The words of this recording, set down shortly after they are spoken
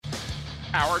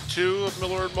Hour 2 of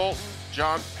Miller and Moulton.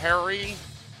 John Parry,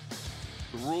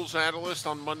 the rules analyst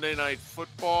on Monday Night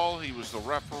Football. He was the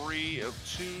referee of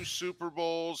 2 Super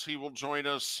Bowls. He will join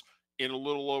us in a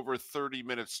little over 30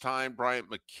 minutes' time. Bryant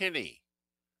McKinney,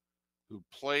 who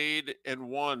played and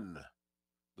won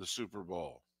the Super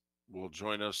Bowl, will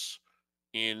join us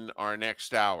in our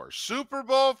next hour. Super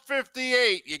Bowl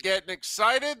 58. You getting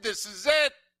excited? This is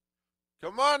it.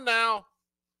 Come on now.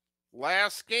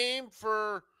 Last game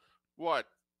for what?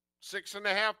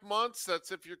 6.5 months?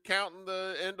 That's if you're counting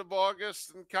the end of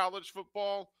August in college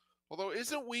football. Although,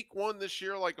 isn't week 1 this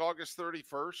year like August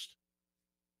 31st?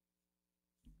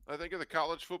 I think of the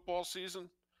college football season.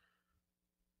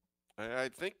 I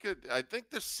think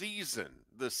the season,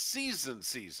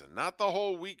 not the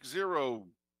whole week 0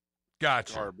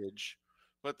 garbage,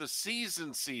 but the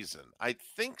season, I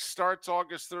think starts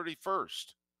August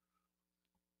 31st.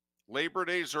 Labor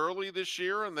Day's early this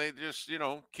year, and they just,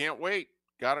 can't wait.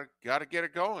 Gotta get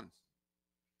it going.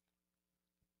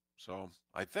 So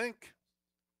I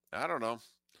don't know.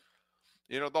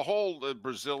 The whole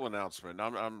Brazil announcement,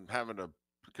 I'm having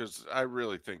because I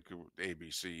really think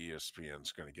ABC,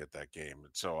 ESPN's going to get that game.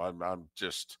 And so I'm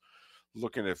just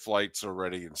looking at flights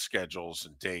already and schedules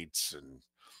and dates and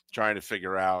trying to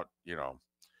figure out,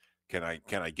 can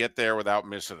I get there without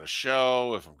missing a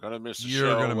show? If I'm going to miss a show.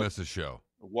 You're going to miss a show.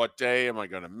 What day am I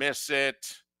going to miss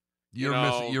it?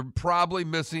 You're probably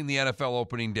missing the NFL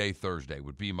opening day Thursday,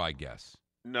 would be my guess.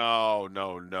 No.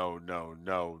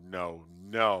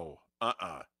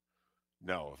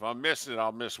 No, if I'm missing it,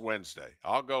 I'll miss Wednesday.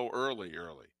 I'll go early.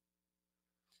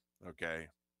 Okay.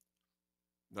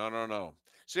 No.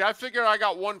 See, I figure I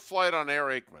got one flight on Air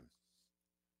Aikman.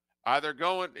 Either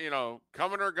going,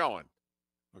 coming or going.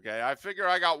 Okay. I figure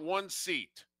I got one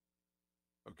seat.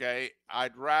 Okay.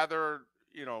 I'd rather,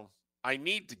 I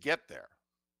need to get there.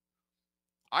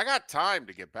 I got time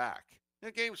to get back. The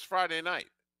game's Friday night.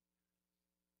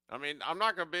 I mean, I'm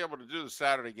not going to be able to do the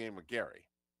Saturday game with Gary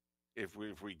if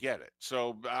we get it.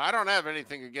 So I don't have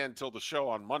anything again until the show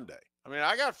on Monday. I mean,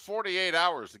 I got 48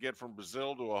 hours to get from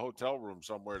Brazil to a hotel room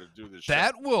somewhere to do this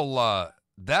show.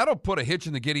 That'll put a hitch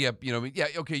in the giddy up.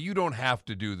 You don't have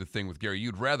to do the thing with Gary.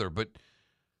 You'd rather, but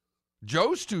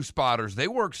Joe's 2 spotters, they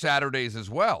work Saturdays as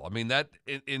well. I mean,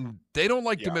 they don't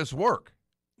like to miss work.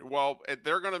 Well,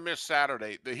 they're going to miss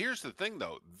Saturday. Here's the thing,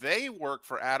 though. They work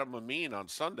for Adam Amin on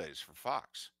Sundays for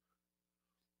Fox.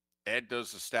 Ed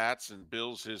does the stats and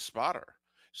Bill's his spotter.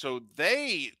 So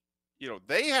they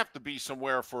have to be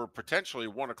somewhere for potentially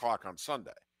 1 o'clock on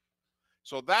Sunday.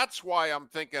 So that's why I'm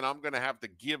thinking I'm going to have to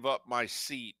give up my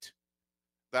seat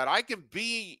that I can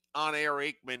be on Air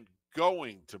Aikman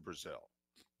going to Brazil.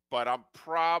 But I'm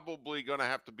probably going to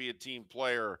have to be a team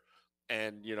player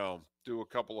and, do a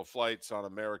couple of flights on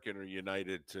American or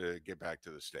United to get back to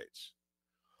the States.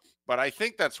 But I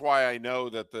think that's why I know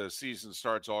that the season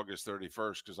starts August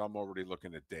 31st, because I'm already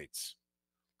looking at dates,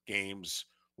 games,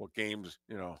 what game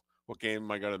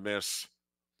am I going to miss?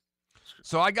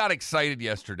 So I got excited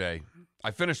yesterday. I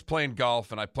finished playing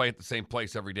golf, and I play at the same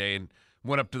place every day, and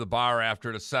went up to the bar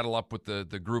after to settle up with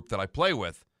the group that I play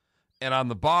with. And on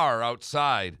the bar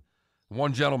outside,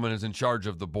 one gentleman is in charge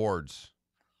of the boards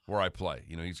where I play.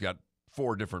 He's got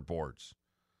 4 different boards,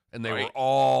 and they were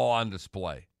all on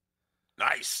display.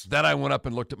 Nice. Then I went up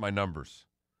and looked at my numbers,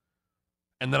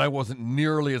 and then I wasn't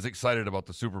nearly as excited about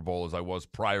the Super Bowl as I was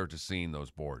prior to seeing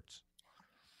those boards.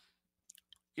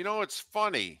 It's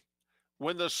funny.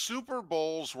 When the Super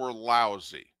Bowls were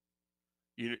lousy,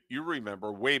 you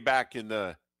remember way back in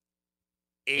the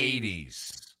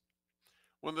 80s.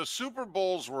 When the Super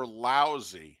Bowls were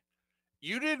lousy,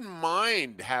 you didn't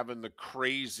mind having the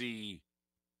crazy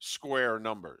square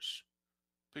numbers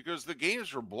because the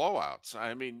games were blowouts.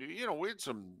 I mean, we had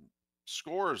some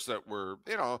scores that were,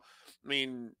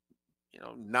 nines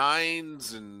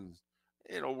and,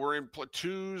 were in play,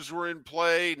 2s were in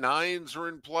play, 9s were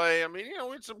in play. I mean,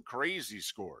 we had some crazy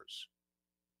scores.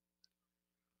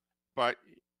 But,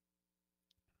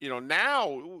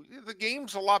 now the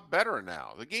game's a lot better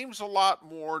now. The game's a lot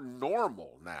more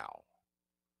normal now.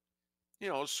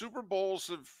 Super Bowls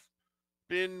have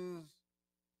been,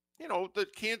 the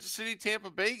Kansas City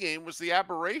Tampa Bay game was the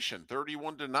aberration,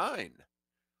 31-9. I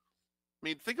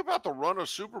mean, think about the run of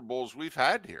Super Bowls we've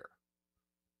had here.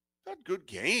 We've had good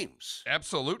games.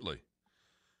 Absolutely.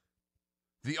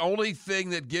 The only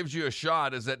thing that gives you a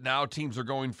shot is that now teams are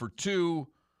going for 2.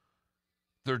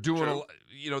 They're doing,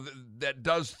 that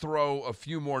does throw a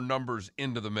few more numbers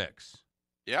into the mix.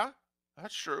 Yeah,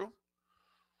 that's true.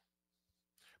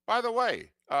 By the way,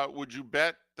 would you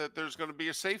bet that there's going to be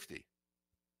a safety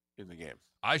in the game?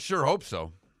 I sure hope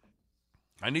so.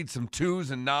 I need some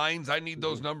 2s and 9s. I need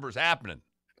those numbers happening.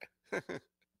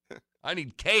 I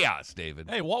need chaos, David.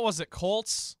 Hey, what was it?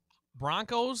 Colts,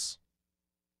 Broncos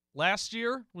last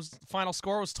year? Was the final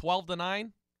score was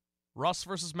 12-9? Russ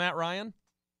versus Matt Ryan?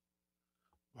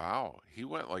 Wow, he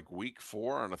went like week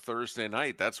 4 on a Thursday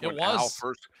night. That's when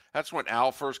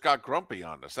Al first got grumpy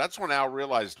on us. That's when Al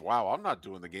realized, wow, I'm not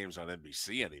doing the games on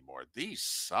NBC anymore. These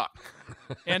suck.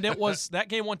 And that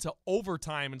game went to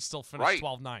overtime and still finished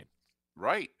 12-9.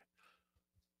 Right.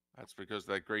 That's because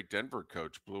that great Denver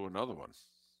coach blew another one.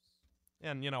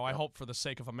 And, I hope for the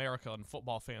sake of America and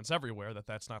football fans everywhere that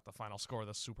that's not the final score of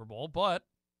the Super Bowl, but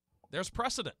there's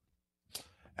precedent.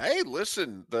 Hey,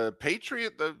 listen, the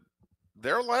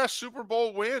their last Super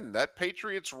Bowl win, that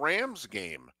Patriots-Rams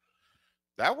game,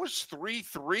 that was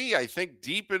 3-3, I think,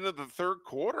 deep into the third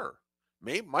quarter.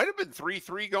 Might have been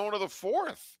 3-3 going to the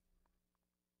fourth.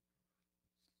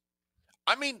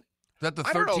 I mean, is that the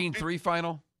 13-3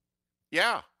 final?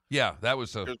 Yeah. Yeah, that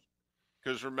was a...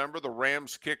 Because remember the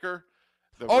Rams kicker?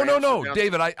 No,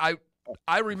 David,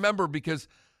 I remember, because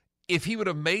if he would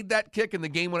have made that kick and the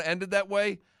game would have ended that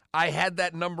way, I had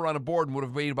that number on a board and would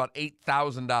have made about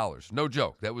 $8,000. No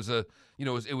joke. That was it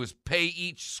was pay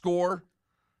each score,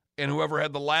 and whoever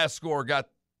had the last score got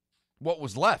what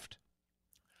was left.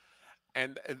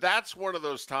 And that's one of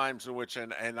those times in which,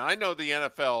 and I know the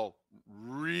NFL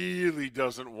really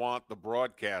doesn't want the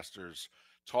broadcasters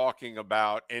talking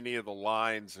about any of the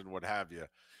lines and what have you.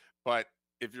 But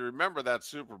if you remember that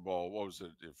Super Bowl, what was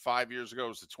it, 5 years ago? It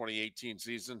was the 2018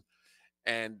 season.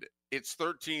 And it's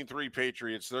 13-3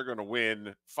 Patriots. They're going to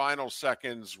win. Final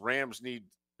seconds. Rams need,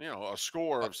 a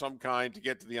score of some kind to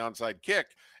get to the onside kick.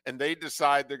 And they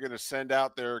decide they're going to send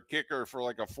out their kicker for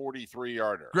like a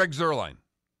 43-yarder. Greg Zuerlein.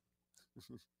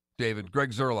 David,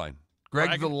 Greg Zuerlein.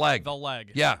 Greg the leg. The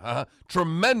leg. Yeah.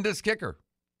 Tremendous kicker.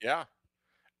 Yeah.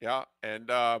 Yeah.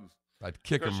 And I'd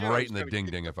kick him right in the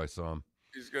ding-ding if I saw him.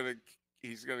 He's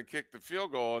going to kick the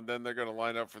field goal, and then they're going to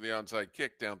line up for the onside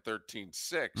kick down 13-6.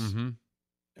 Mm-hmm.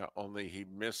 Yeah, only he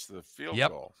missed the field Yep.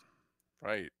 goal.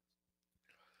 Right.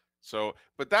 So,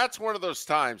 but that's one of those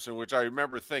times in which I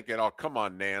remember thinking, oh, come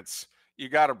on, Nance, you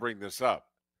got to bring this up.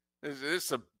 This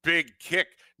is a big kick.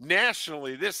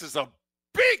 Nationally, this is a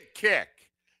big kick.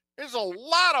 There's a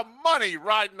lot of money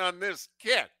riding on this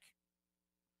kick.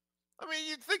 I mean,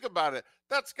 you think about it.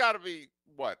 That's got to be,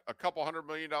 what, a couple $100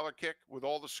 million kick with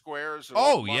all the squares? And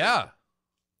all the money? Yeah.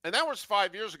 And that was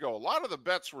 5 years ago. A lot of the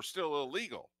bets were still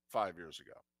illegal 5 years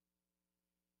ago.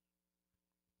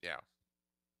 Yeah.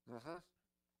 Mm-hmm.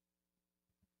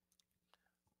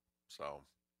 So,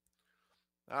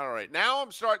 all right. Now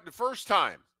I'm starting the first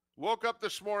time. Woke up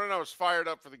this morning, I was fired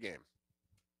up for the game.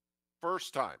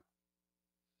 First time.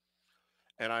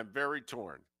 And I'm very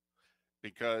torn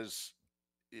because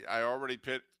I already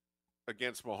pit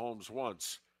against Mahomes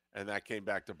once, and that came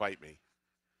back to bite me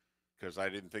because I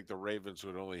didn't think the Ravens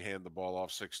would only hand the ball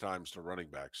off 6 times to running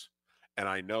backs. And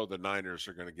I know the Niners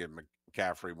are going to give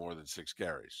McCaffrey more than 6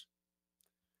 carries.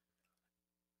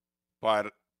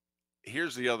 But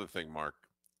here's the other thing, Mark.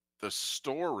 The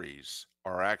stories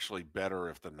are actually better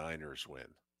if the Niners win.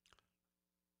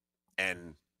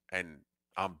 And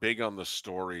I'm big on the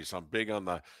stories. I'm big on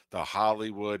the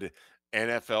Hollywood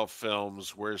NFL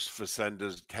films. Where's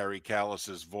Facenda's Terry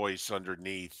Callis's voice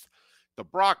underneath? The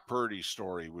Brock Purdy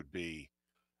story would be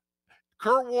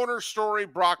Kurt Warner story,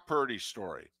 Brock Purdy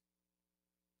story.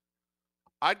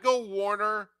 I'd go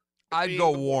Warner.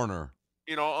 Warner.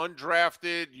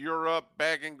 Undrafted, Europe,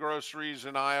 bagging groceries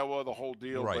in Iowa, the whole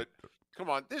deal. Right. But come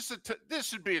on, this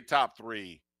would be a top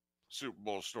 3 Super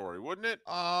Bowl story, wouldn't it?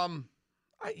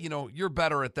 You're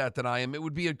better at that than I am. It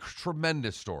would be a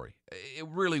tremendous story. It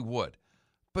really would.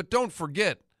 But don't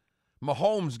forget,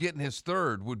 Mahomes getting his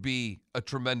 3rd would be a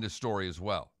tremendous story as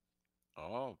well.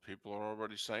 Oh, people are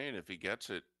already saying if he gets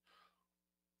it.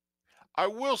 I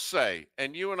will say,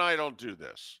 and you and I don't do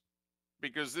this,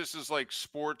 because this is like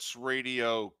sports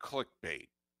radio clickbait.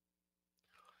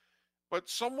 But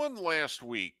someone last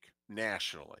week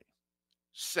nationally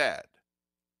said,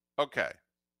 okay,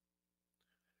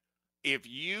 if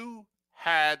you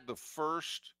had the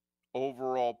first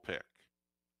overall pick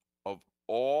of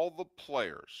all the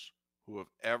players who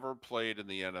have ever played in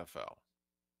the NFL,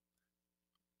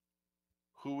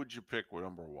 who would you pick with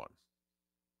number 1?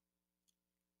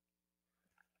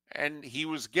 And he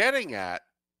was getting at,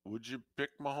 would you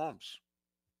pick Mahomes?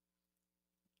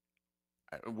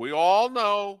 We all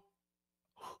know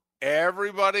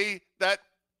everybody that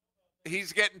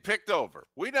he's getting picked over.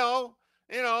 We know,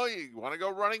 you want to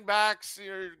go running backs,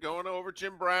 you're going over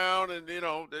Jim Brown, and,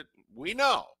 that we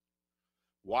know.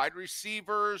 Wide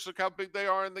receivers, look how big they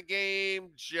are in the game.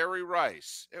 Jerry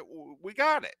Rice. We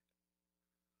got it.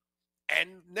 And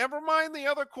never mind the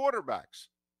other quarterbacks.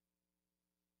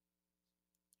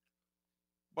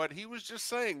 But he was just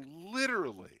saying,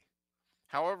 literally,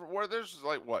 however, where there's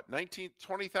like what, 19,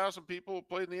 20,000 people who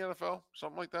played in the NFL,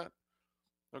 something like that.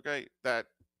 Okay, that,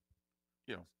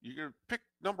 you're going to pick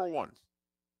number one.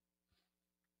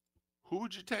 Who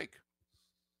would you take?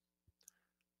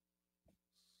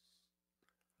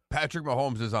 Patrick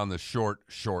Mahomes is on the short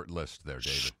list there,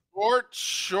 David.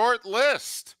 Short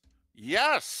list.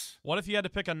 Yes. What if you had to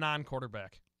pick a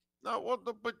non-quarterback? No, well,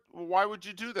 but why would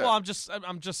you do that? Well,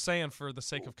 I'm just saying for the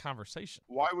sake of conversation.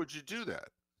 Why would you do that?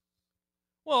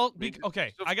 Well, I mean,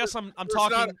 okay. so I guess I'm there's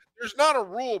talking. There's not a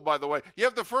rule, by the way. You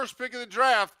have the first pick of the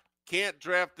draft. Can't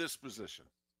draft this position.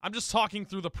 I'm just talking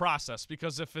through the process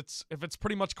because if it's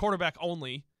pretty much quarterback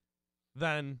only,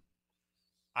 then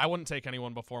I wouldn't take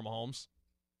anyone before Mahomes.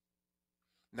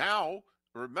 Now,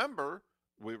 remember,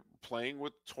 we're playing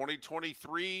with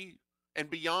 2023 and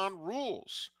beyond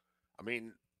rules. I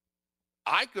mean,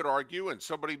 I could argue, and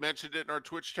somebody mentioned it in our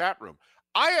Twitch chat room,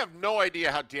 I have no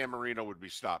idea how Dan Marino would be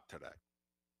stopped today.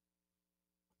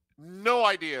 No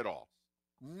idea at all.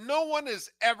 No one has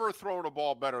ever thrown a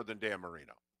ball better than Dan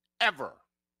Marino. Ever.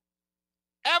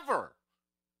 Ever.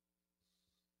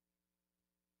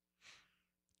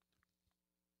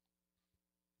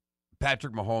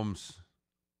 Patrick Mahomes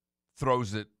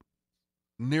throws it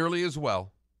nearly as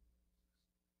well.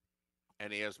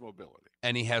 And he has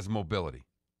mobility.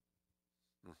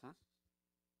 Mm-hmm.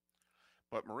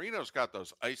 But Marino's got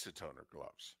those isotoner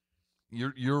gloves.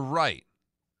 You're right.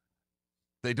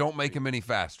 They don't make him any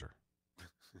faster.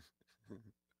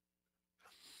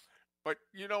 But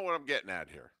you know what I'm getting at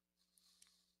here.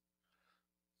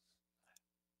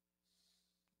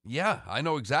 Yeah, I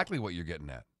know exactly what you're getting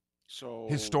at. So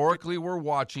historically, we're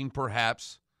watching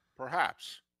perhaps the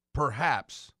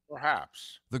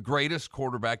greatest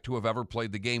quarterback to have ever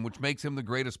played the game, which makes him the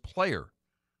greatest player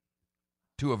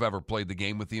to have ever played the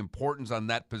game with the importance on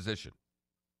that position.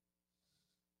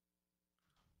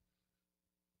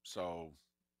 So,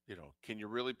 can you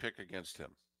really pick against him?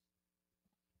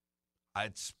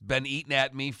 It's been eating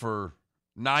at me for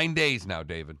 9 days now,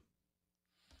 David.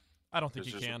 I don't think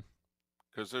you can.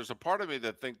 Because there's a part of me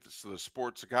that thinks the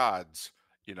sports gods,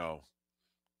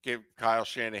 give Kyle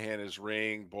Shanahan his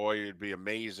ring. Boy, it'd be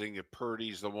amazing if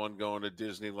Purdy's the one going to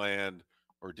Disneyland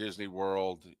or Disney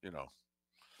World.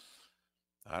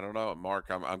 I don't know, Mark.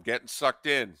 I'm getting sucked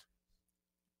in.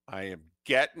 I am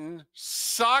getting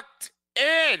sucked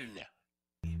in.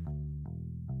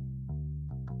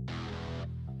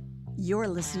 You're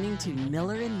listening to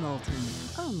Miller and Moulton,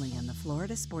 only on the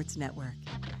Florida Sports Network.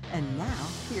 And now,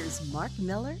 here's Mark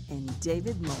Miller and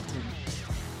David Moulton.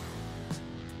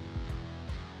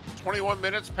 21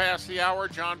 minutes past the hour.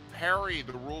 John Parry,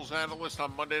 the rules analyst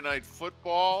on Monday Night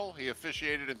Football. He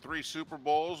officiated in 3 Super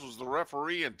Bowls, was the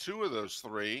referee in 2 of those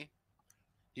 3.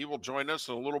 He will join us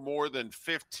in a little more than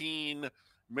 15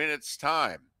 minutes'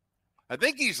 time. I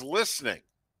think he's listening.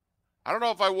 I don't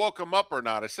know if I woke him up or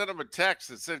not. I sent him a text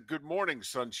that said, "Good morning,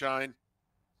 sunshine."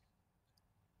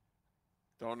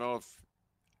 Don't know if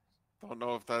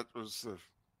that was the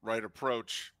right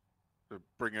approach to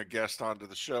bring a guest onto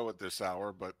the show at this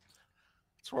hour, but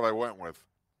that's what I went with.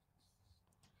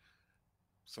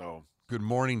 So, good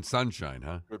morning, sunshine,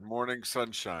 huh? Good morning,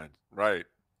 sunshine. Right.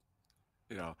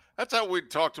 That's how we'd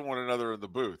talk to one another in the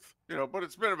booth. But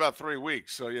it's been about 3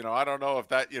 weeks, so I don't know if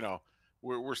that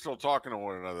we're still talking to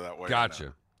one another that way.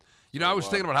 Gotcha. I was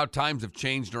thinking about how times have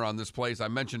changed around this place. I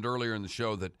mentioned earlier in the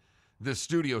show that this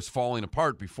studio's falling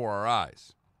apart before our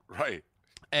eyes. Right.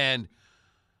 And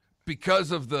because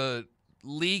of the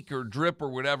leak or drip or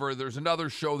whatever, there's another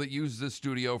show that uses this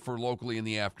studio for locally in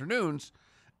the afternoons.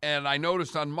 And I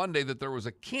noticed on Monday that there was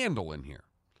a candle in here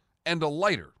and a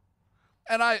lighter.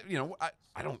 And I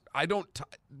don't,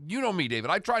 you know me, David,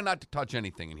 I try not to touch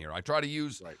anything in here. I try to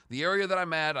use the area that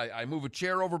I'm at. I move a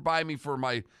chair over by me for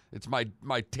my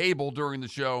table during the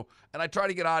show, and I try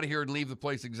to get out of here and leave the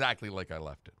place exactly like I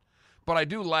left it. But I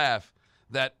do laugh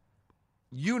that,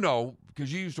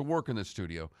 because you used to work in this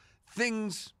studio,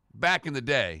 things back in the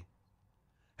day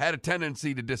had a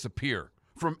tendency to disappear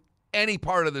from any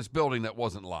part of this building that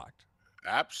wasn't locked.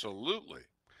 Absolutely.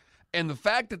 And the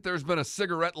fact that there's been a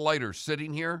cigarette lighter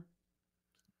sitting here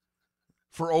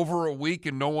for over a week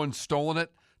and no one's stolen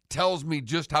it tells me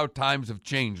just how times have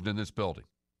changed in this building.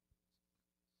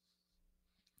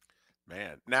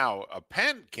 Man, now a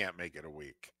pen can't make it a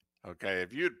week. Okay,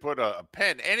 if you'd put a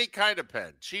pen, any kind of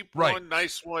pen, cheap one,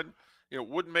 nice one,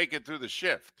 wouldn't make it through the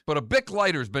shift. But a Bic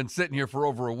lighter's been sitting here for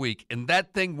over a week, and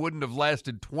that thing wouldn't have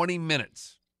lasted 20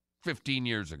 minutes 15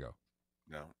 years ago.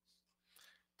 No.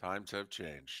 Times have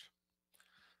changed.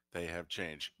 They have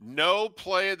changed. No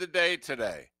play of the day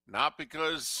today. Not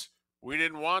because we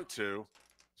didn't want to.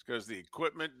 It's because the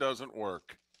equipment doesn't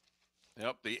work.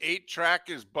 Yep, the 8-track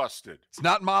is busted. It's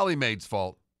not Molly Maid's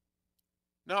fault.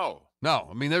 No. No,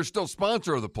 I mean, they're still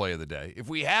sponsor of the play of the day. If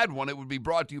we had one, it would be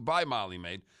brought to you by Molly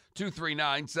Maid.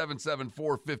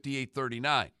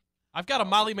 239-774-5839. I've got a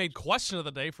Molly Maid question of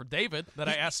the day for David that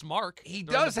I asked Mark. He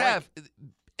during does the break. have,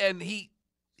 and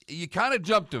you kind of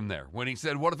jumped him there when he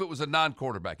said, what if it was a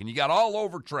non-quarterback? And you got all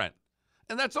over Trent.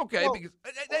 And that's okay because...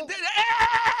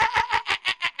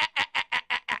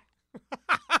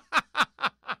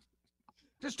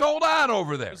 Just hold on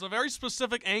over there. There's a very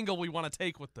specific angle we want to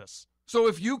take with this. So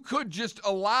if you could just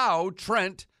allow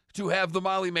Trent to have the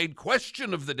Molly Maid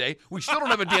question of the day, we still don't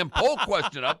have a damn poll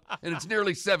question up, and it's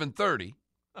nearly 7:30.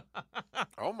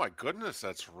 Oh, my goodness,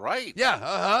 that's right. Yeah,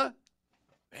 uh-huh.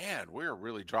 Man, we're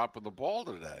really dropping the ball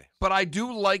today. But I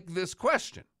do like this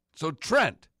question. So,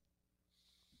 Trent,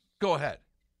 go ahead.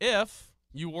 If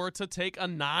you were to take a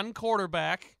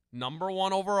non-quarterback, number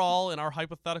 1 overall in our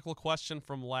hypothetical question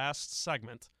from last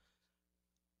segment,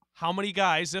 how many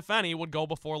guys, if any, would go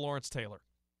before Lawrence Taylor?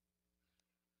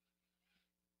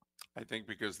 I think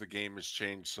because the game has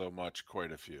changed so much,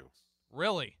 quite a few.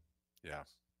 Really? Yeah.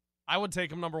 I would take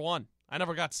him number 1. I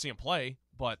never got to see him play,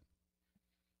 but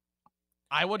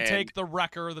I would take the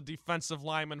wrecker, the defensive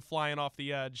lineman flying off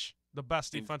the edge, the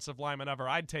best defensive lineman ever.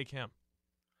 I'd take him.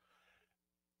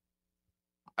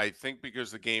 I think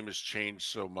because the game has changed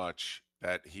so much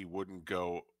that he wouldn't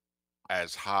go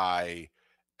as high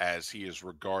as he is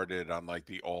regarded on like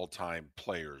the all-time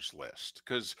players list.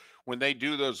 Because when they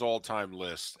do those all-time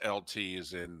lists, LT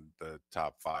is in the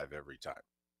top 5 every time.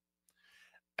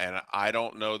 And I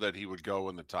don't know that he would go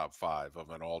in the top 5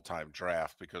 of an all-time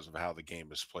draft because of how the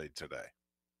game is played today.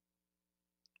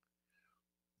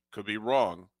 Could be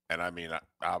wrong. And I mean,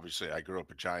 obviously I grew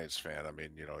up a Giants fan. I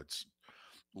mean, it's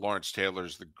Lawrence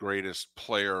Taylor's the greatest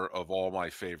player of all my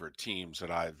favorite teams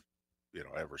that I've,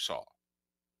 ever saw.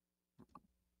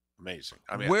 Amazing.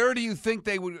 I mean, where do you think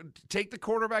they would take the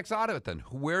quarterbacks out of it then?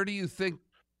 Where do you think?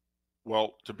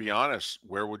 Well, to be honest,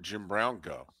 where would Jim Brown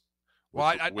go?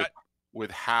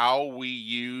 With how we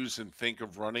use and think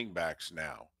of running backs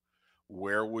now,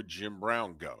 where would Jim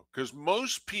Brown go? Because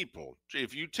most people,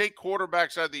 if you take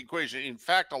quarterbacks out of the equation, in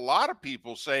fact, a lot of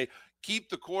people say keep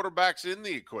the quarterbacks in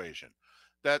the equation,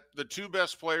 that the 2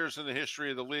 best players in the history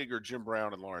of the league are Jim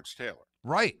Brown and Lawrence Taylor.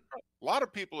 Right. A lot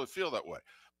of people that feel that way.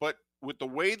 But with the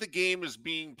way the game is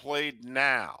being played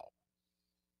now,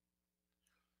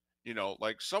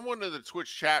 like someone in the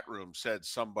Twitch chat room said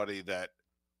somebody that,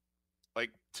 like,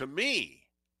 to me,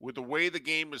 with the way the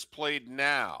game is played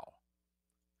now,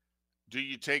 do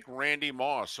you take Randy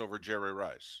Moss over Jerry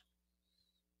Rice?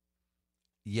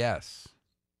 Yes.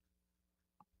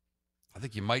 I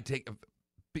think you might take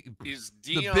Is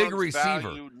the big Deion's receiver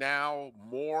value now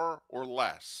more or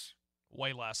less?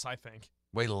 Way less, I think.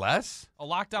 Way less? A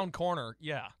lockdown corner,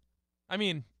 yeah. I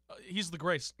mean, he's the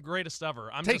greatest ever.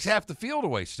 Takes half the field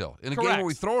away still in a game Correct. where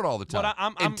we throw it all the time. But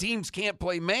and teams can't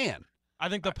play man. I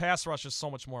think the pass rush is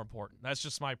so much more important. That's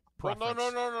just my preference.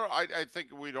 Well, no. I think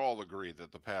we'd all agree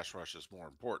that the pass rush is more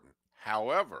important.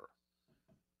 However,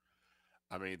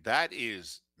 I mean, that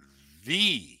is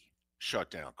the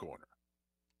shutdown corner.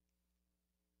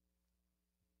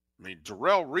 I mean,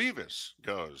 Darrelle Revis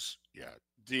goes, yeah,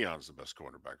 Deion's the best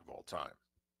cornerback of all time.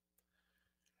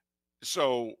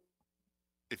 So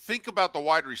think about the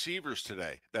wide receivers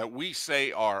today that we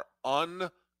say are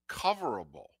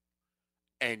uncoverable.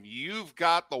 And you've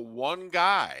got the one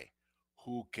guy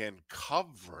who can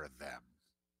cover them.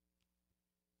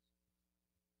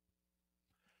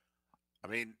 I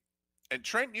mean, and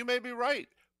Trent, you may be right,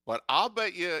 but I'll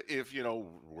bet you if,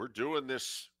 we're doing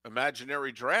this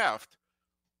imaginary draft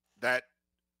that,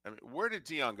 I mean, where did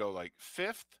Deion go? Like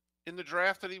 5th in the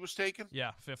draft that he was taken?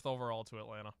 Yeah, 5th overall to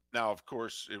Atlanta. Now, of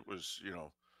course, it was,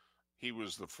 he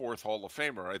was the 4th Hall of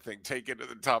Famer, I think, taken in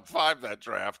the top 5 that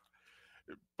draft.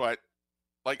 But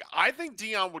like, I think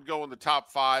Deion would go in the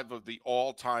top 5 of the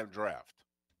all-time draft.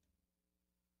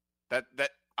 That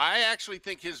I actually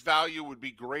think his value would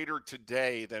be greater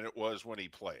today than it was when he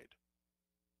played.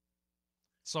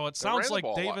 So it sounds like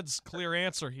David's clear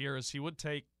answer here is he would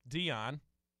take Deion.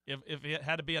 If it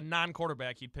had to be a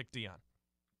non-quarterback, he'd pick Deion.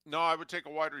 No, I would take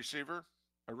a wide receiver.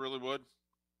 I really would.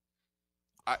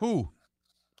 Who?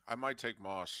 I might take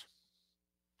Moss.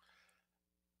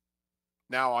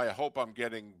 Now, I hope I'm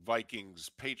getting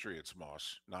Vikings Patriots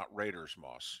moss, not Raiders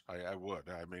moss. I would.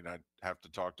 I mean, I'd have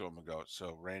to talk to him and go,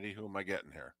 so, Randy, who am I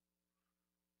getting here?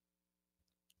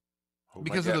 Who am I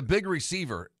Because of the getting? big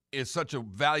receiver is such a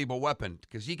valuable weapon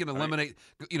because he can eliminate,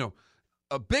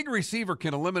 a big receiver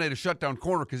can eliminate a shutdown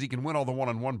corner because he can win all the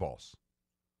one-on-one balls.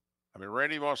 I mean,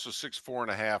 Randy Moss was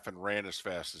 6'4.5" and ran as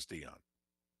fast as Dion.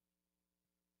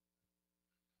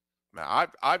 Now,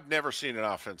 I've never seen an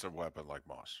offensive weapon like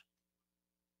Moss.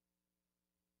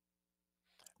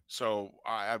 So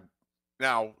I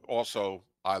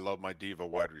love my diva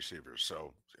wide receivers.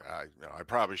 So I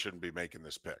probably shouldn't be making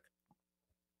this pick.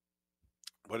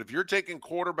 But if you're taking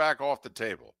quarterback off the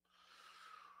table,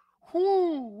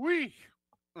 whoo-wee.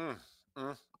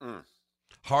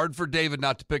 Hard for David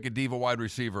not to pick a diva wide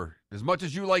receiver. As much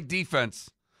as you like defense,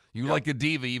 you like a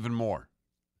diva even more.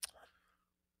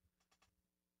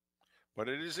 But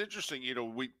it is interesting,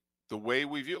 the way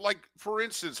we view, like, for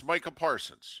instance, Micah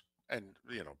Parsons. And,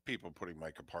 people putting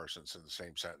Micah Parsons in the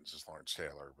same sentence as Lawrence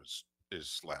Taylor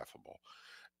is laughable.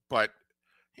 But,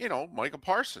 Micah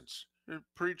Parsons, a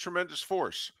pretty tremendous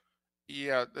force.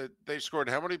 Yeah, they scored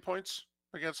how many points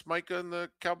against Micah and the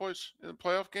Cowboys in the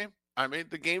playoff game? I mean,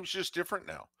 the game's just different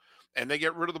now. And they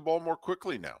get rid of the ball more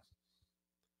quickly now.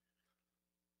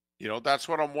 That's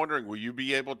what I'm wondering. Will you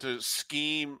be able to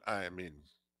scheme? I mean,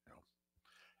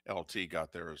 LT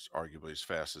got there arguably as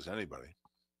fast as anybody.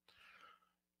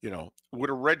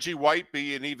 Would a Reggie White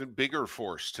be an even bigger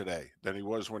force today than he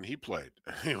was when he played?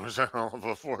 He was a hell of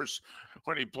a force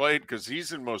when he played because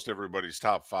he's in most everybody's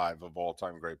top 5 of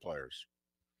all-time great players.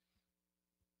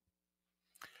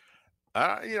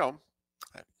 I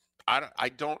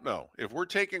don't know. If we're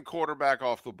taking quarterback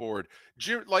off the board,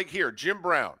 Jim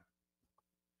Brown.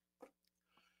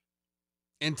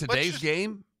 In today's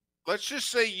game? Let's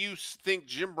just say you think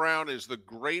Jim Brown is the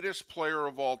greatest player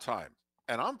of all time.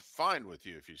 And I'm fine with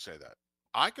you if you say that.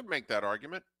 I could make that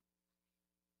argument.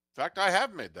 In fact, I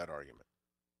have made that argument.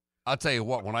 I'll tell you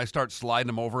what, when I start sliding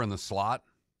him over in the slot,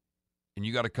 and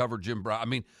you got to cover Jim Brown, I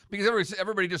mean, because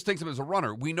everybody just thinks of him as a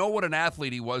runner. We know what an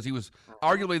athlete he was. He was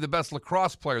arguably the best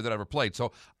lacrosse player that ever played.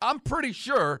 So I'm pretty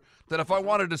sure that if I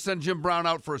wanted to send Jim Brown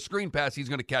out for a screen pass, he's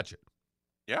going to catch it.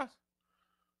 Yeah.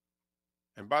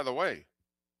 And by the way,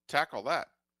 tackle that.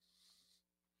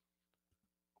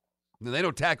 They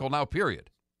don't tackle now, period.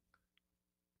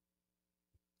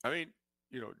 I mean,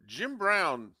 Jim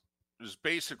Brown is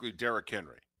basically Derrick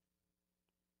Henry.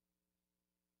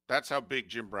 That's how big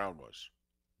Jim Brown was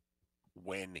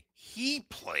when he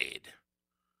played.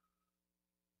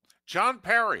 John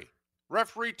Parry,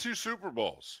 refereed 2 Super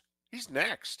Bowls. He's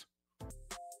next.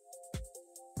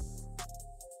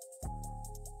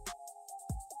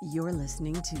 You're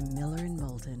listening to Miller and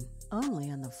Moulton, only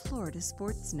on the Florida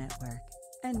Sports Network.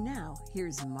 And now,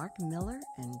 here's Mark Miller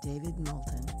and David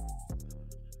Moulton.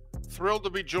 Thrilled to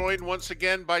be joined once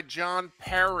again by John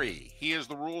Parry. He is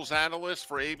the rules analyst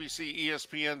for ABC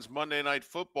ESPN's Monday Night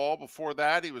Football. Before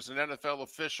that, he was an NFL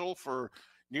official for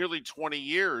nearly 20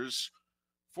 years.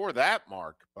 For that,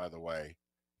 Mark, by the way,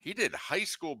 he did high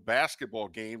school basketball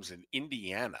games in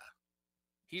Indiana.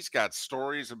 He's got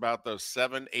stories about those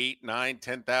 7, 8, 9,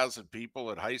 10,000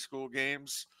 people at high school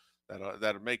games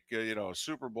that'll make a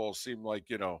Super Bowl seem like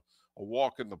a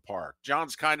walk in the park.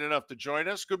 John's kind enough to join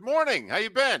us. Good morning. How you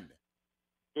been?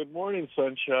 Good morning,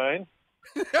 sunshine.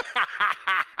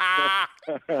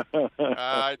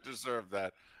 I deserve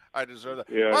that.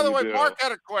 Yeah, By the way, do. Mark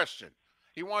had a question.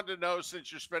 He wanted to know, since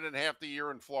you're spending half the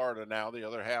year in Florida now, the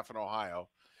other half in Ohio,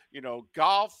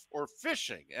 golf or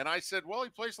fishing. And I said, well, he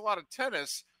plays a lot of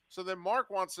tennis. So then Mark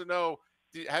wants to know,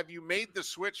 have you made the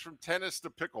switch from tennis to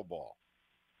pickleball?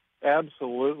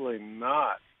 Absolutely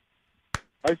not.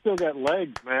 I still got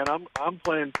legs, man. I'm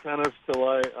playing tennis till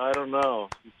I don't know,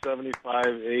 75,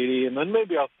 80, and then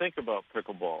maybe I'll think about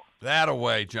pickleball. That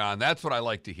away, John. That's what I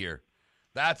like to hear.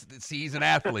 He's an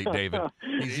athlete, David.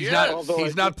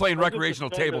 He's not playing recreational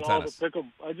table tennis.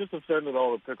 I just offended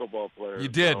all the pickleball players. You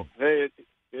did. So, hey,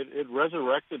 it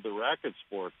resurrected the racket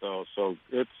sport, though, so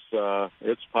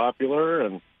it's popular,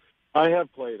 and I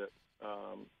have played it.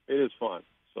 It is fun,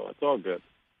 so it's all good.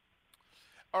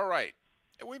 All right.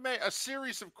 We made a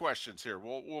series of questions here.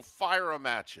 We'll fire them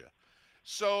at you.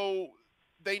 So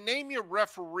they name you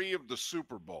referee of the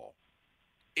Super Bowl.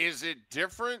 Is it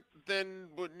different than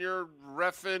when you're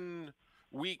reffing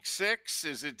Week 6?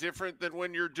 Is it different than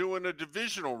when you're doing a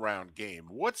divisional round game?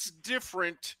 What's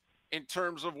different in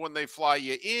terms of when they fly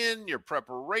you in, your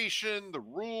preparation, the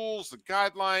rules, the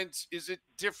guidelines? Is it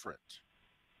different?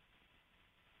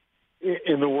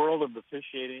 In the world of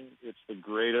officiating, it's the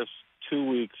greatest 2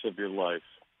 weeks of your life.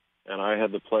 and I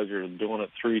had the pleasure of doing it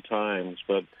 3 times.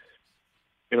 But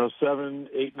 7,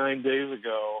 8, 9 days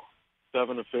ago,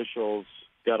 7 officials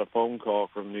got a phone call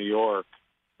from New York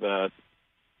that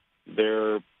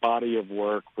their body of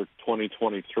work for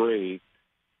 2023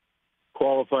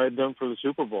 qualified them for the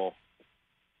Super Bowl.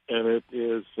 And it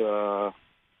is, you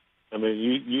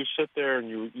sit there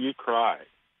and you cry.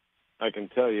 I can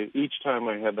tell you, each time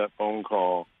I had that phone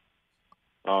call,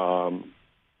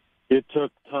 it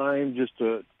took time just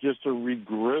to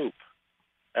regroup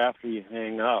after you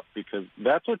hang up, because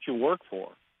that's what you work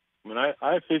for. I mean,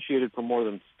 I officiated for more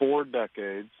than 4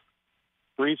 decades,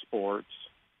 3 sports.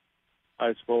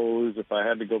 I suppose if I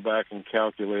had to go back and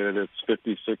calculate it, it's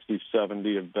 50, 60,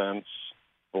 70 events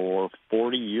for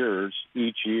 40 years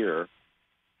each year,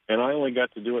 and I only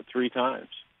got to do it 3 times.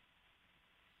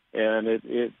 And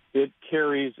it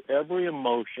carries every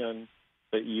emotion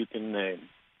that you can name,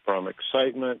 from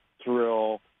excitement,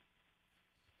 thrill,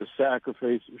 the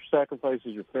sacrifices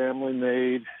your family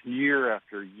made year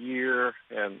after year,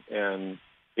 and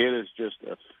it is just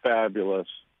a fabulous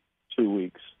 2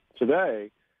 weeks.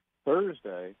 Today,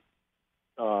 Thursday,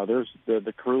 there's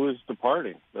the crew is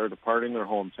departing. They're departing their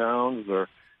hometowns. They're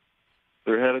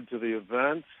headed to the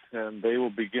event, and they will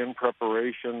begin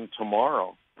preparation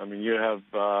tomorrow. I mean, you have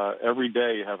every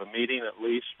day you have a meeting at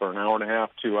least for an hour and a half,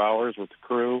 2 hours with the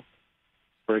crew,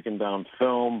 breaking down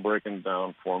film, breaking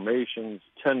down formations,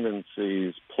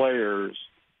 tendencies, players.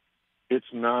 It's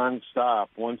nonstop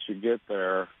once you get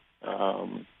there,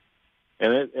 and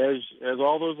as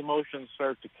all those emotions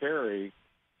start to carry,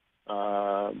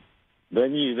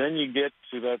 then you get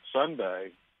to that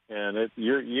Sunday, and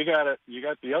you got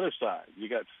the other side. You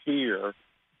got fear.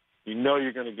 You know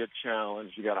you're going to get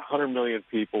challenged. You got 100 million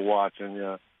people watching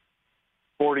you,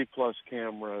 40-plus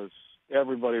cameras.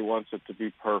 Everybody wants it to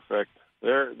be perfect.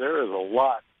 There is a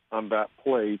lot on that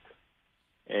plate,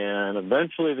 and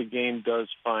eventually the game does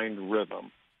find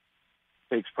rhythm.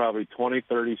 It takes probably 20,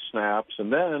 30 snaps,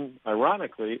 and then,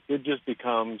 ironically, it just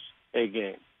becomes a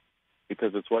game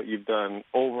because it's what you've done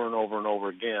over and over and over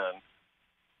again.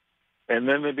 And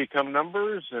then they become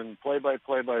numbers and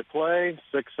play-by-play,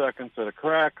 6 seconds at a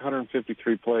crack,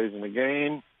 153 plays in a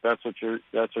game. That's what you're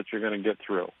going to get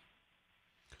through.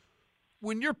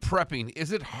 When you're prepping,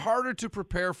 is it harder to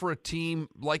prepare for a team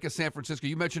like a San Francisco?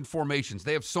 You mentioned formations.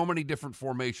 They have so many different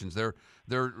formations. They're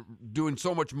doing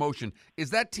so much motion. Is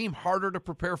that team harder to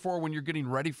prepare for when you're getting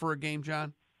ready for a game,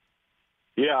 John?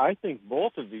 Yeah, I think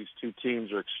both of these 2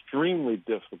 teams are extremely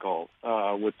difficult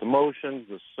with the motions,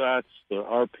 the sets, the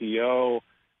RPO.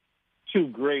 2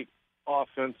 great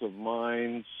offensive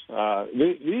minds.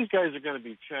 These guys are going to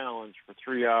be challenged for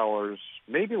 3 hours,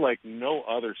 maybe like no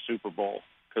other Super Bowl,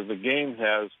 because the game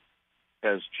has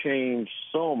changed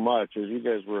so much, as you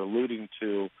guys were alluding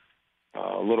to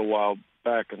a little while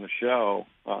back in the show.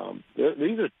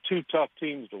 These are 2 tough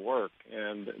teams to work,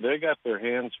 and they got their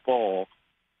hands full.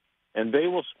 And they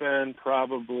will spend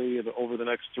probably over the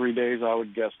next 3 days, I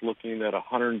would guess, looking at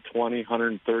 120,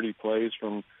 130 plays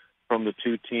from the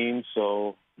 2 teams.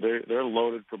 So they're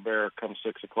loaded for bear come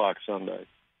 6 o'clock Sunday.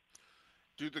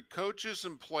 Do the coaches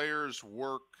and players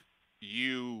work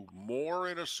you more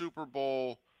in a Super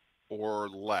Bowl or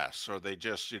less? Or they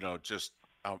just,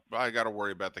 I got to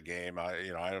worry about the game.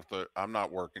 I'm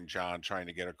not working John trying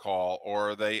to get a call.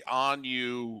 Or are they on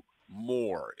you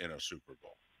more in a Super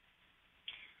Bowl?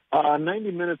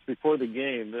 90 minutes before the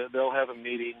game, they'll have a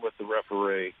meeting with the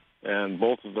referee, and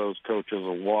both of those coaches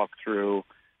will walk through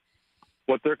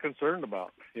what they're concerned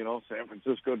about. San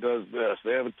Francisco does this.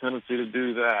 They have a tendency to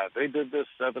do that. They did this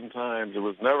 7 times. It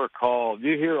was never called.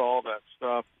 You hear all that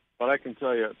stuff, but I can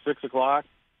tell you at 6 o'clock,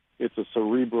 it's a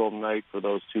cerebral night for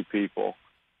those 2 people.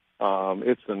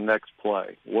 It's the next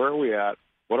play. Where are we at?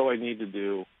 What do I need to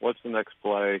do? What's the next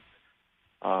play?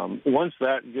 Once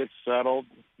that gets settled,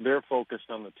 they're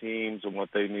focused on the teams and what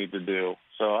they need to do.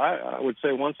 So I would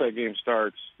say once that game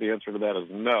starts, the answer to that is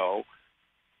no.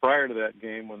 Prior to that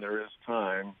game, when there is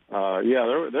time,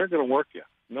 they're going to work you,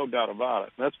 no doubt about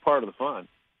it. That's part of the fun.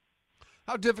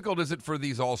 How difficult is it for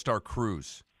these all-star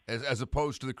crews, as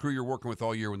opposed to the crew you're working with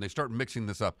all year, when they start mixing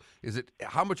this up?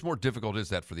 How much more difficult is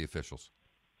that for the officials?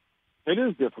 It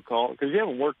is difficult because you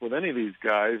haven't worked with any of these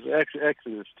guys.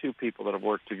 Actually, there's 2 people that have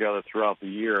worked together throughout the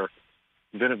year,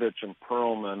 Vinovich and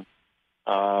Perlman,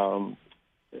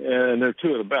 and they're 2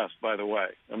 of the best, by the way.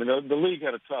 I mean, the league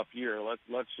had a tough year.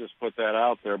 Let's just put that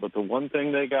out there. But the one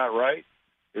thing they got right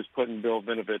is putting Bill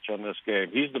Vinovich on this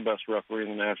game. He's the best referee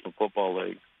in the National Football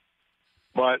League.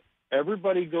 But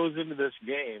everybody goes into this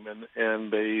game,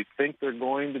 and they think they're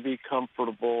going to be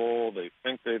comfortable. They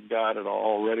think they've got it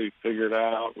all already figured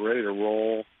out, ready to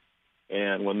roll.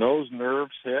 And when those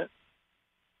nerves hit,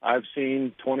 I've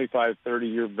seen 25,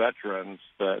 30-year veterans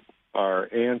that are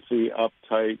antsy,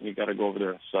 uptight, and you got to go over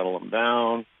there and settle them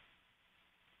down,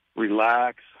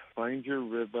 relax, find your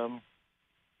rhythm.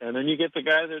 And then you get the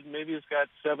guy that maybe has got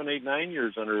 7, 8, 9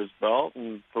 years under his belt,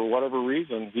 and for whatever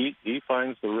reason, he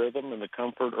finds the rhythm and the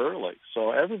comfort early.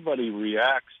 So everybody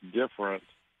reacts different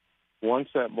once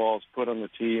that ball's put on the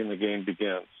tee and the game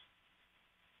begins.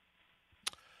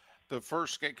 The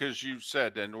first game, because you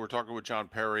said, and we're talking with John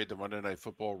Parry, the Monday Night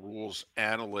Football rules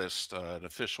analyst, an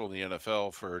official in the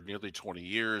NFL for nearly 20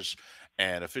 years,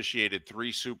 and officiated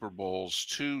 3 Super Bowls,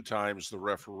 2 times the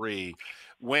referee.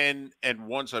 And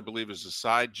once, I believe, as a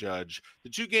side judge, the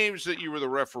 2 games that you were the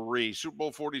referee, Super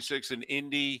Bowl 46 in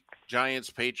Indy, Giants,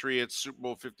 Patriots, Super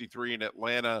Bowl 53 in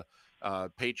Atlanta,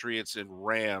 Patriots and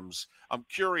Rams. I'm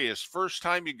curious, first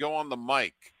time you go on the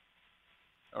mic,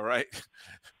 all right?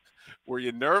 Were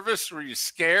you nervous? Were you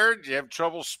scared? Did you have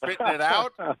trouble spitting it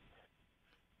out?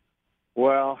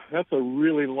 Well, that's a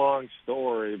really long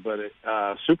story, but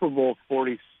Super Bowl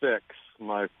 46,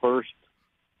 my first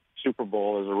Super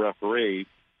Bowl as a referee,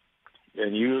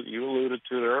 and you alluded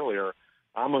to it earlier,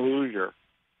 I'm a Hoosier.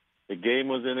 The game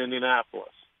was in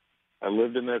Indianapolis. I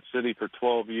lived in that city for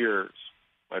 12 years.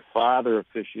 My father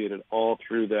officiated all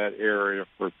through that area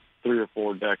for 3 or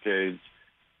 4 decades.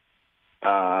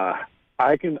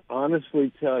 I can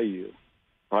honestly tell you,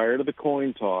 prior to the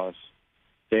coin toss,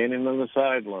 standing on the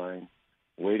sideline,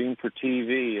 waiting for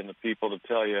TV and the people to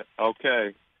tell you,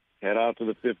 okay, head out to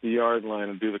the 50-yard line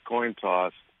and do the coin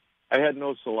toss, I had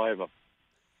no saliva.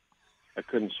 I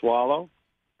couldn't swallow,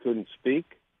 couldn't speak.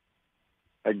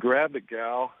 I grabbed a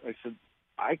gal. I said,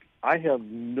 I have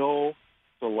no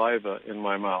saliva in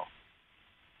my mouth.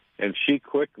 And she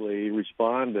quickly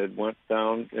responded, went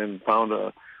down and found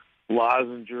a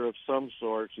lozenger of some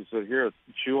sort. She said, here,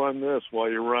 chew on this while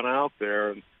you run out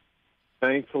there. And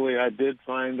thankfully, I did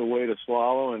find a way to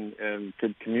swallow and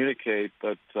could communicate.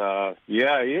 But,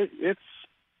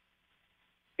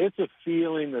 it's a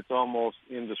feeling that's almost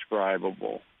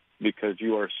indescribable because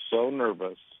you are so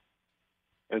nervous,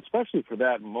 and especially for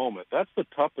that moment. That's the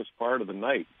toughest part of the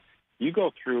night. You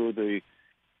go through the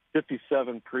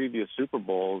 57 previous Super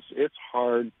Bowls, it's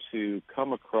hard to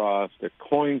come across a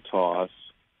coin toss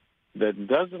that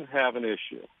doesn't have an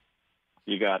issue.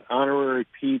 You got honorary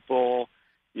people,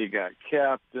 you got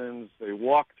captains. They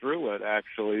walk through it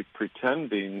actually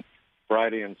pretending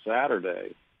Friday and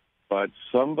Saturday, but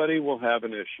somebody will have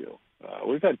an issue.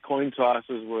 We've had coin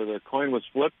tosses where the coin was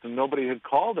flipped and nobody had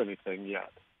called anything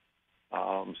yet.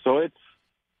 So it's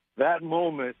that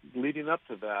moment leading up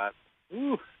to that.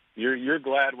 You're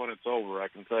glad when it's over. I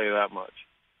can tell you that much.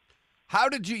 How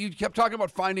did you kept talking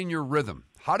about finding your rhythm.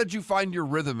 How did you find your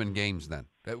rhythm in games then?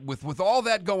 With all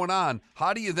that going on,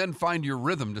 how do you then find your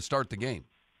rhythm to start the game?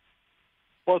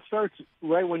 Well, it starts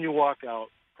right when you walk out,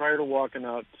 prior to walking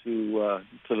out to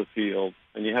the field,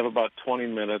 and you have about 20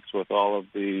 minutes with all of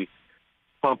the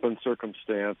pomp and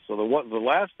circumstance. So the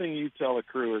last thing you tell a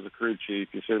crew as a crew chief,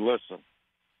 you say, listen,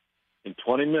 in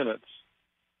 20 minutes,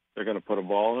 they're going to put a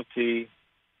ball in a tee,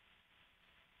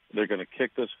 they're going to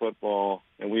kick this football,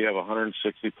 and we have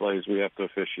 160 plays we have to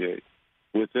officiate.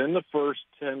 Within the first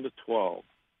 10 to 12,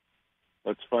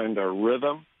 let's find our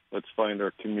rhythm, let's find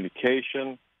our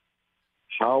communication.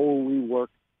 How will we work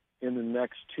in the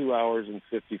next 2 hours and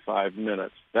 55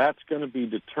 minutes? That's going to be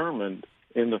determined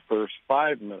in the first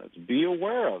 5 minutes. Be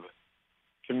aware of it.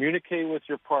 Communicate with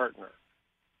your partner.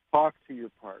 Talk to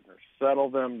your partner. Settle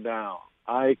them down.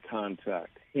 Eye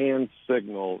contact, hand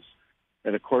signals.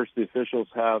 And, of course, the officials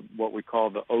have what we call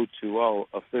the O2O,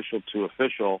 official to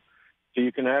official. So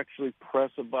you can actually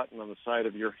press a button on the side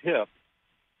of your hip,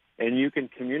 and you can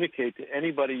communicate to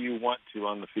anybody you want to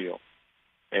on the field.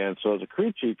 And so as a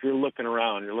crew chief, you're looking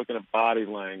around. You're looking at body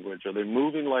language. Are they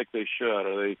moving like they should?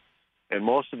 Are they? And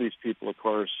most of these people, of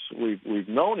course, we've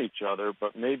known each other,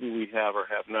 but maybe we have or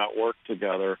have not worked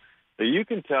together. But you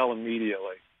can tell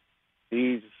immediately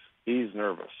he's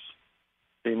nervous.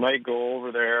 They might go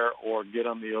over there or get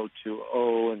on the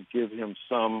O2O and give him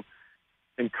some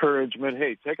encouragement.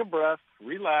 Hey, take a breath,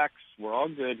 relax. We're all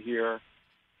good here.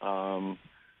 And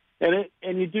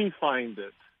you do find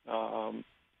it.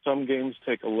 Some games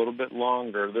take a little bit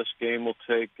longer. This game will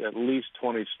take at least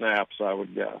 20 snaps, I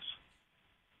would guess.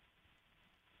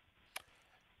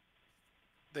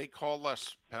 They call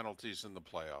less penalties in the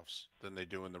playoffs than they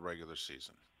do in the regular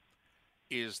season.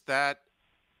 Is that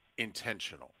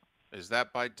intentional? Is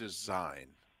that by design?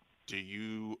 Do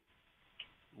you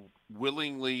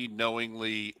willingly,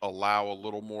 knowingly allow a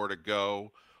little more to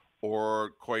go?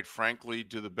 Or, quite frankly,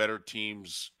 do the better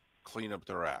teams clean up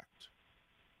their act?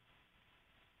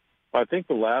 I think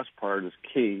the last part is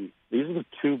key. These are the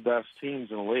two best teams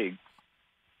in the league.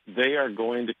 They are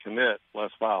going to commit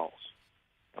less fouls.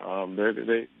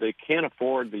 They can't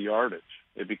afford the yardage.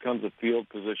 It becomes a field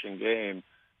position game,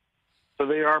 so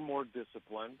they are more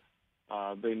disciplined.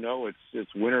 They know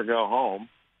it's win or go home.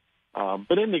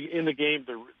 But in the game,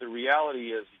 the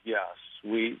reality is yes,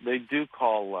 they do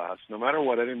call less. No matter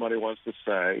what anybody wants to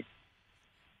say,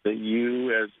 that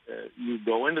you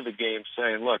go into the game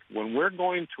saying, look, when we're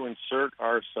going to insert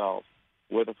ourselves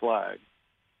with a flag,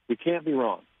 we can't be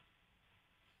wrong.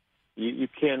 You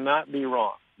cannot be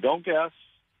wrong. Don't guess.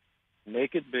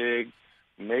 Make it big.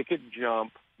 Make it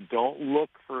jump. Don't look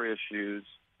for issues.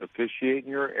 Officiate in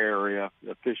your area.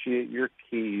 Officiate your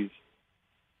keys.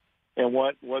 And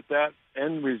what that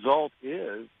end result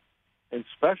is, and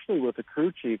especially with the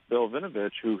crew chief, Bill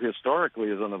Vinovich, who historically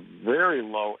is on a very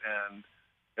low end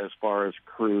as far as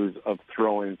crews of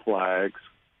throwing flags,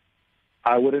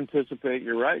 I would anticipate,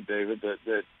 you're right, David,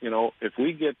 that if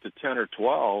we get to 10 or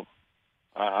 12,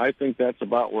 I think that's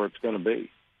about where it's going to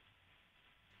be.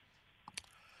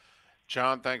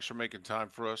 John, thanks for making time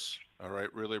for us. All right,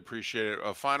 really appreciate it.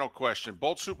 A final question.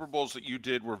 Both Super Bowls that you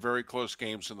did were very close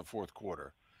games in the fourth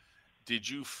quarter. Did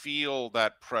you feel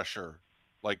that pressure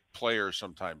like players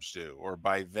sometimes do, or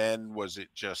by then was it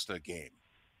just a game?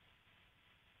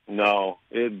 No,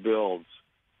 it builds.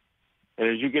 And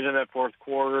as you get in that fourth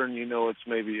quarter and it's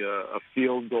maybe a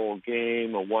field goal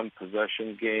game, a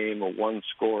one-possession game, a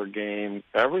one-score game,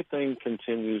 everything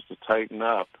continues to tighten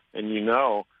up. And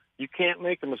you can't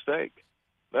make a mistake.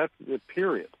 That's the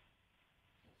period.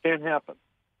 Can't happen.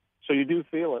 So you do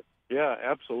feel it. Yeah,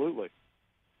 absolutely.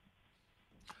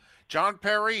 John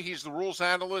Parry, he's the rules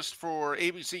analyst for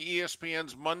ABC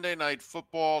ESPN's Monday Night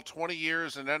Football, 20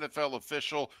 years an NFL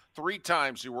official. 3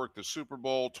 times he worked the Super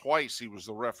Bowl. Twice he was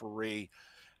the referee,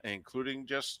 including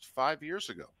just 5 years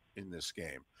ago in this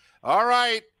game. All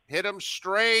right, hit him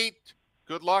straight.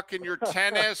 Good luck in your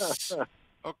tennis.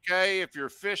 Okay, if you're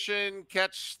fishing,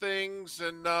 catch things,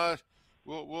 and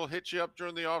we'll hit you up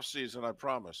during the off season, I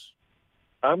promise.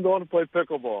 I'm going to play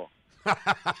pickleball.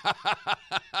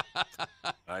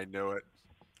 I knew it.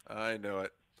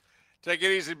 Take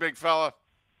it easy, big fella.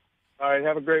 All right,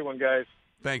 have a great one, guys.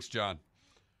 Thanks, John.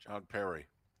 John Parry.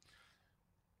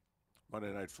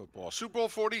 Monday Night Football. Super Bowl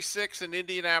 46 in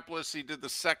Indianapolis. He did the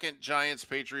second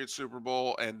Giants-Patriots Super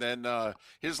Bowl, and then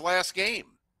his last game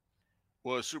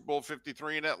was Super Bowl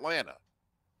 53 in Atlanta.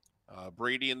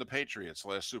 Brady and the Patriots'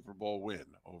 last Super Bowl win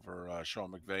over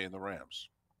Sean McVay and the Rams.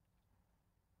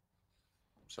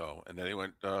 So, and then he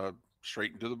went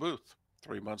straight into the booth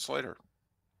 3 months later.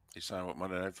 He signed with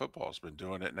Monday Night Football. He's been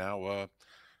doing it now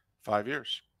 5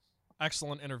 years.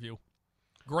 Excellent interview.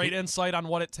 Great insight on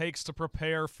what it takes to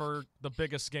prepare for the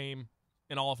biggest game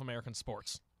in all of American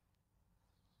sports.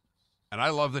 And I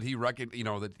love that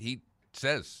that he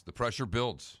says the pressure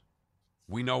builds.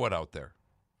 We know it out there.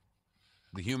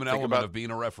 The human element of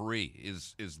being a referee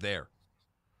is there.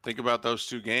 Think about those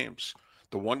 2 games.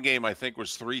 The one game, I think,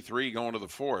 was 3-3 going to the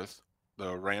fourth,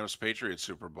 the Rams-Patriots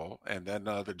Super Bowl. And then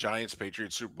the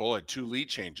Giants-Patriots Super Bowl had 2 lead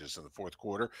changes in the fourth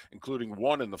quarter, including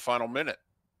one in the final minute.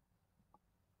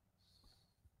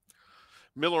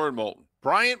 Miller and Moulton.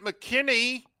 Bryant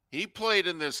McKinney, he played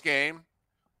in this game.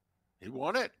 He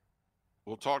won it.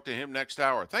 We'll talk to him next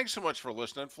hour. Thanks so much for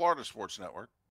listening. Florida Sports Network.